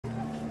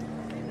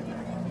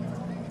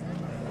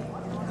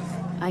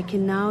I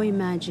can now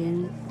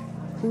imagine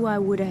who I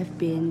would have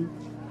been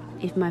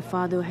if my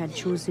father had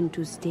chosen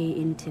to stay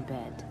in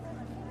Tibet.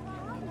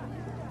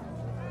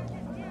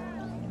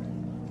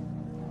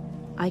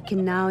 I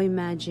can now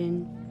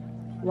imagine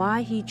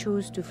why he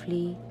chose to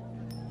flee,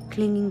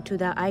 clinging to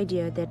the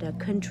idea that a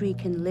country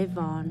can live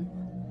on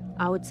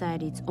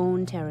outside its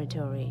own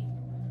territory.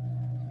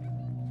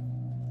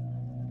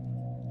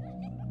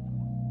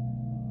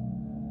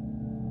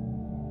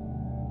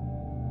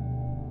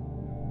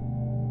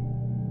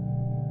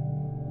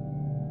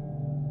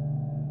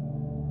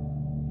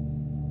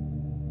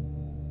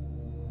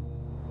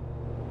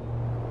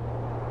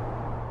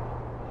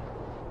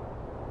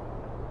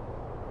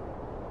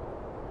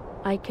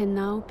 I can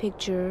now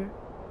picture,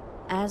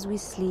 as we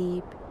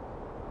sleep,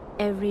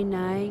 every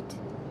night,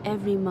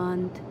 every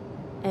month,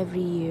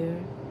 every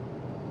year,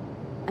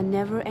 a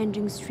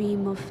never-ending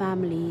stream of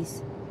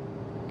families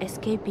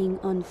escaping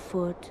on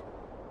foot,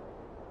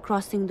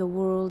 crossing the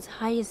world's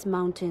highest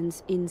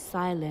mountains in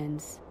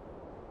silence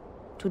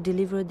to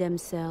deliver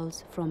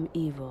themselves from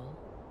evil.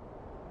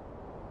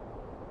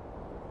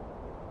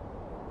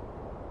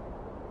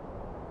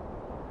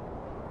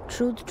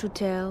 Truth to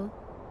tell,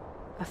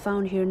 I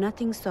found here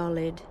nothing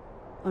solid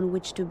on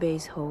which to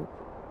base hope.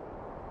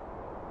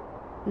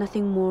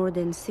 Nothing more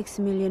than 6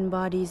 million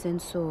bodies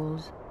and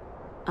souls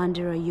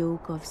under a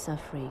yoke of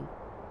suffering.